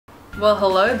Well,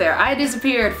 hello there. I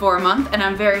disappeared for a month and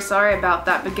I'm very sorry about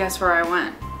that, but guess where I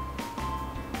went?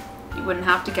 You wouldn't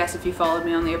have to guess if you followed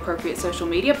me on the appropriate social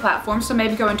media platform, so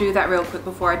maybe go and do that real quick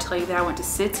before I tell you that I went to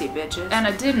Insty, bitches. And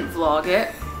I didn't vlog it.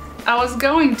 I was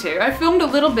going to. I filmed a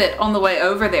little bit on the way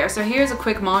over there, so here's a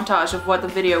quick montage of what the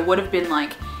video would have been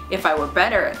like if I were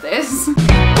better at this.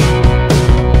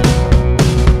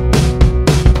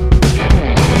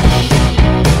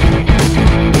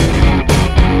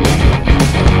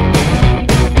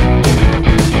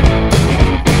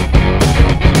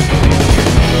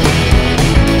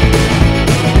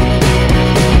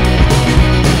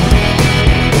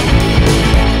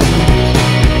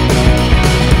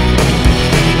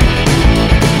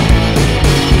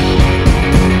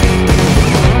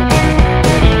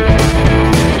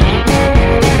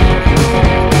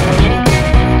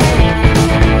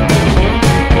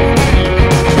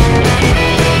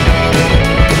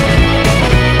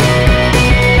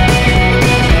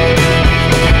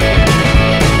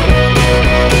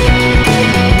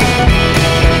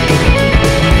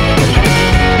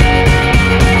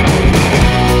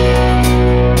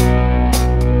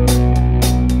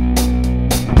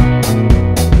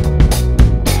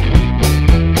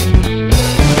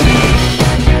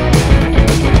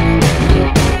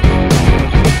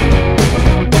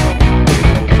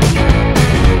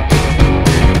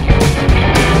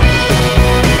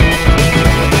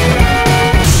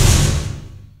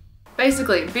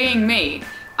 Basically, being me,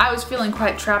 I was feeling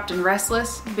quite trapped and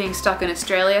restless, being stuck in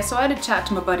Australia, so I had to chat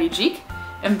to my buddy Jeek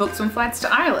and book some flights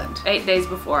to Ireland 8 days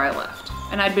before I left.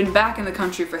 And I'd been back in the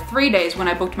country for 3 days when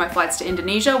I booked my flights to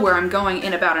Indonesia, where I'm going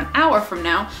in about an hour from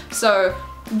now, so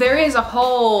there is a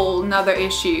whole nother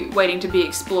issue waiting to be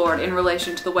explored in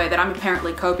relation to the way that I'm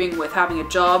apparently coping with having a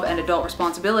job and adult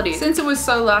responsibilities. Since it was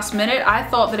so last minute, I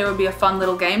thought that it would be a fun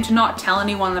little game to not tell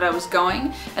anyone that I was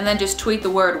going and then just tweet the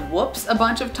word whoops a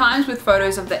bunch of times with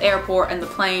photos of the airport and the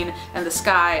plane and the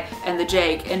sky and the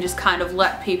Jake and just kind of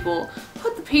let people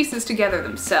put the pieces together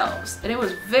themselves, and it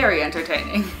was very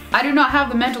entertaining. I do not have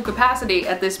the mental capacity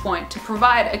at this point to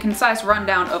provide a concise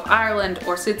rundown of Ireland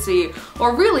or Insty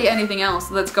or really anything else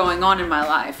that's going on in my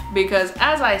life, because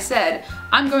as I said,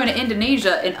 I'm going to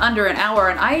Indonesia in under an hour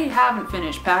and I haven't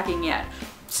finished packing yet.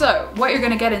 So what you're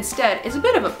gonna get instead is a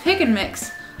bit of a pick and mix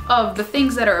of the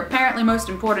things that are apparently most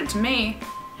important to me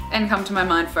and come to my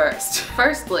mind first.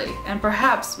 Firstly, and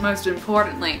perhaps most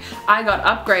importantly, I got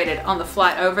upgraded on the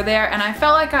flight over there and I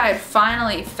felt like I had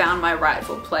finally found my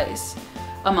rightful place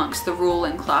amongst the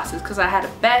ruling classes, because I had a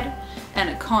bed and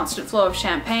a constant flow of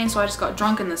champagne, so I just got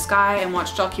drunk in the sky and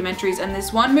watched documentaries and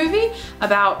this one movie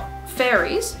about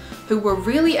fairies who were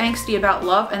really angsty about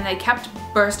love and they kept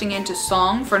bursting into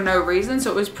song for no reason,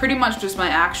 so it was pretty much just my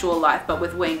actual life but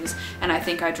with wings, and I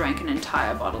think I drank an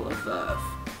entire bottle of Verve.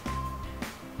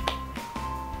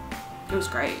 It was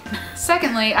great.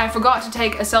 Secondly, I forgot to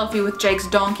take a selfie with Jake's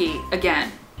donkey again.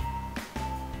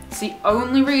 It's the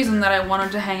only reason that I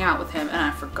wanted to hang out with him and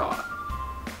I forgot.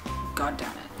 God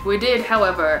damn it. We did,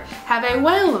 however, have a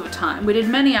whale of a time. We did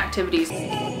many activities,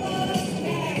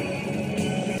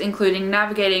 including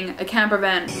navigating a camper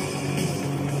van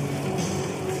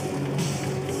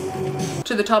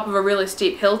to the top of a really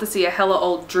steep hill to see a hella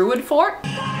old druid fort,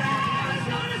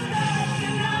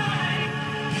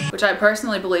 which I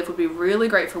personally believe would be really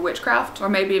great for witchcraft, or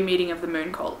maybe a meeting of the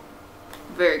moon cult.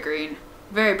 Very green,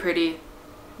 very pretty,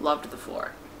 loved the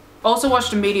fort. Also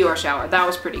watched a meteor shower, that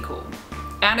was pretty cool.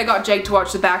 And I got Jake to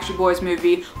watch the Backstreet Boys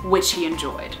movie, which he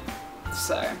enjoyed.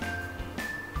 So,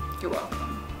 you're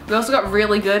welcome. We also got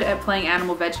really good at playing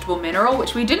Animal, Vegetable, Mineral,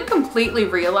 which we didn't completely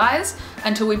realize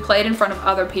until we played in front of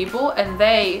other people and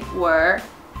they were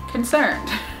concerned.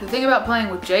 The thing about playing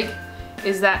with Jake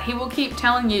is that he will keep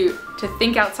telling you to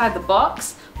think outside the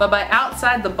box, but by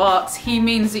outside the box, he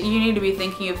means that you need to be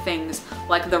thinking of things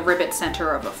like the ribbit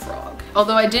center of a frog.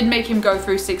 Although I did make him go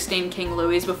through 16 King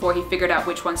Louis before he figured out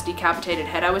which one's decapitated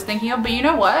head I was thinking of, but you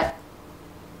know what?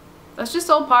 That's just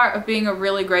all part of being a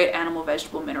really great Animal,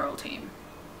 Vegetable, Mineral team.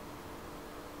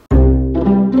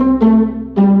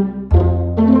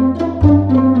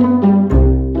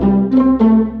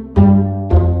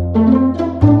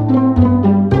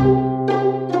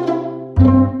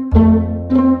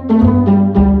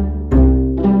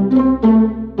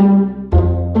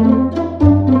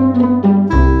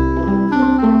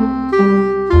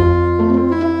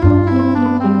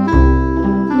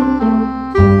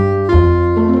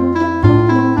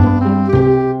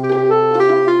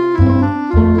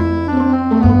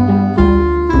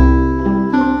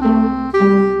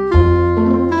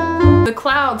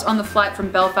 On the flight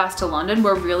from Belfast to London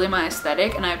were really my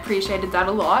aesthetic and I appreciated that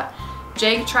a lot.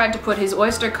 Jake tried to put his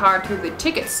Oyster card through the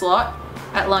ticket slot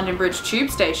at London Bridge Tube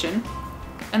Station,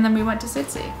 and then we went to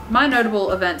Sitsi. My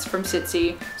notable events from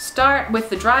Sitsi start with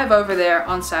the drive over there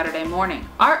on Saturday morning.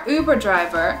 Our Uber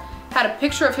driver had a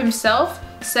picture of himself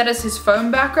set as his phone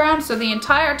background, so the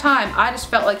entire time I just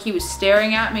felt like he was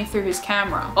staring at me through his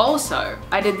camera. Also,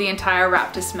 I did the entire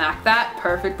rap to smack that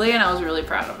perfectly, and I was really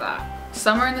proud of that.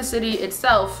 Summer in the city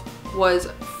itself was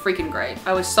freaking great.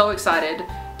 I was so excited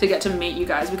to get to meet you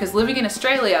guys because living in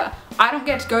Australia, I don't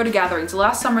get to go to gatherings. The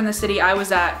last summer in the city I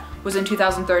was at was in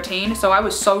 2013, so I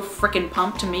was so freaking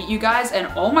pumped to meet you guys, and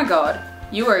oh my god,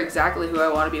 you are exactly who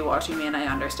I want to be watching me, and I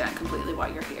understand completely why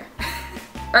you're here.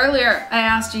 Earlier, I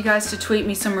asked you guys to tweet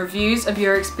me some reviews of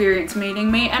your experience meeting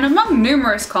me, and among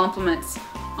numerous compliments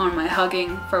on my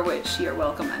hugging, for which you're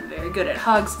welcome, I'm very good at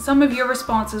hugs, some of your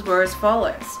responses were as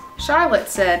follows. Charlotte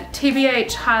said,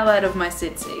 TBH, highlight of my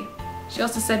Sitsi. She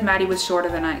also said Maddie was shorter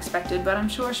than I expected, but I'm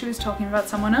sure she was talking about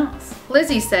someone else.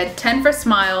 Lizzie said 10 for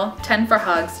smile, 10 for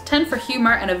hugs, 10 for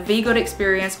humor, and a V-good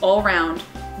experience all round.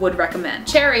 Would recommend.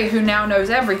 Cherry, who now knows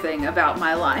everything about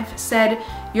my life, said,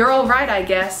 you're alright I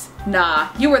guess. Nah,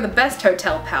 you were the best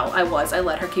hotel pal. I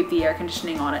let her keep the air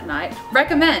conditioning on at night.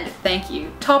 Recommend, thank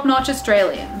you. Top-notch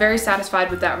Australian. Very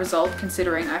satisfied with that result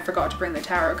considering I forgot to bring the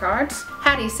tarot cards.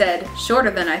 Hattie said,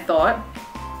 shorter than I thought.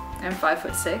 I'm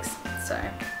 5'6", so.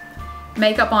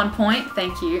 Makeup on point,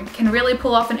 thank you. Can really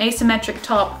pull off an asymmetric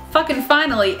top, fucking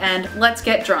finally, and let's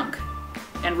get drunk.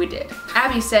 And we did.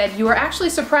 Abby said, you were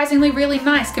actually surprisingly really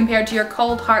nice compared to your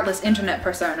cold, heartless internet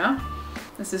persona.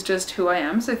 This is just who I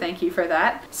am, so thank you for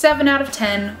that. 7 out of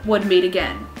 10, would meet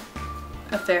again.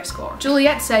 A fair score.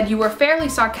 Juliet said, you were fairly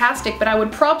sarcastic, but I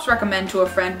would props recommend to a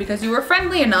friend because you were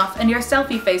friendly enough and your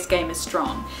selfie face game is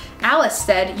strong. Alice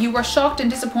said, you were shocked and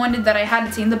disappointed that I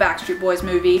hadn't seen the Backstreet Boys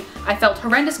movie. I felt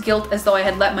horrendous guilt as though I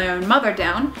had let my own mother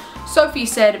down. Sophie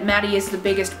said, Maddie is the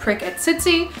biggest prick at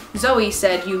Sitsi. Zoe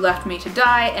said, you left me to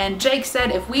die. And Jake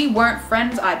said, if we weren't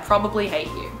friends, I'd probably hate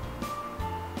you.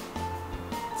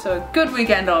 So a good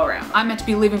weekend all around. I'm meant to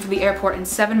be leaving for the airport in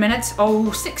 7 minutes.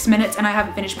 Oh, 6 minutes, and I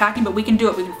haven't finished packing, but we can do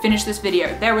it. We can finish this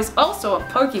video. There was also a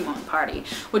Pokemon party,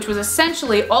 which was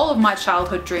essentially all of my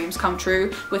childhood dreams come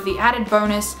true with the added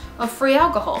bonus of free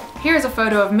alcohol. Here's a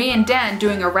photo of me and Dan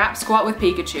doing a rap squat with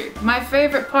Pikachu. My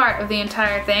favorite part of the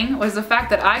entire thing was the fact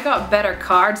that I got better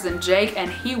cards than Jake,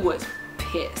 and he was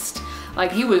pissed.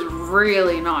 Like, he was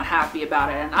really not happy about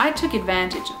it, and I took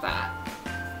advantage of that.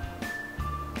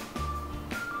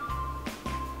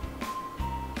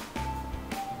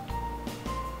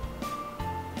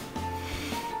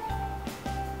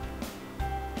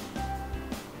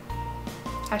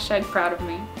 Hashtag proud of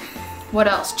me. What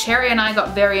else? Cherry and I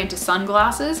got very into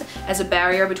sunglasses as a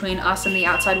barrier between us and the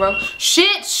outside world.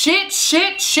 Shit, shit,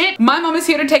 shit, shit. My mom is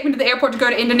here to take me to the airport to go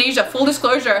to Indonesia. Full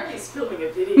disclosure. He's filming a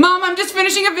video. Mom, I'm just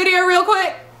finishing a video real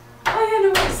quick. Oh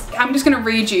yeah, no. I'm just gonna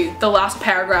read you the last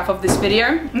paragraph of this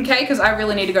video, okay? Because I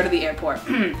really need to go to the airport.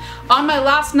 On my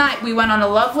last night, we went on a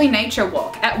lovely nature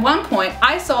walk. At one point,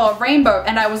 I saw a rainbow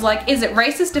and I was like, is it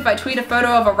racist if I tweet a photo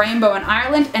of a rainbow in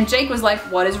Ireland? And Jake was like,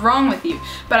 what is wrong with you?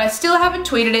 But I still haven't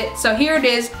tweeted it, so here it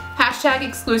is, hashtag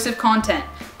exclusive content.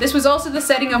 This was also the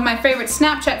setting of my favorite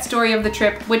Snapchat story of the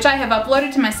trip, which I have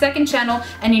uploaded to my second channel,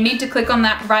 and you need to click on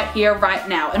that right here, right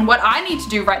now. And what I need to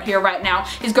do right here, right now,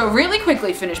 is go really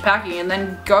quickly, finish packing, and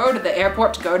then go to the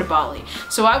airport to go to Bali.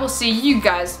 So I will see you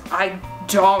guys, I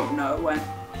don't know when.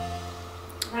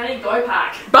 Ready, go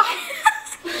pack. Bye!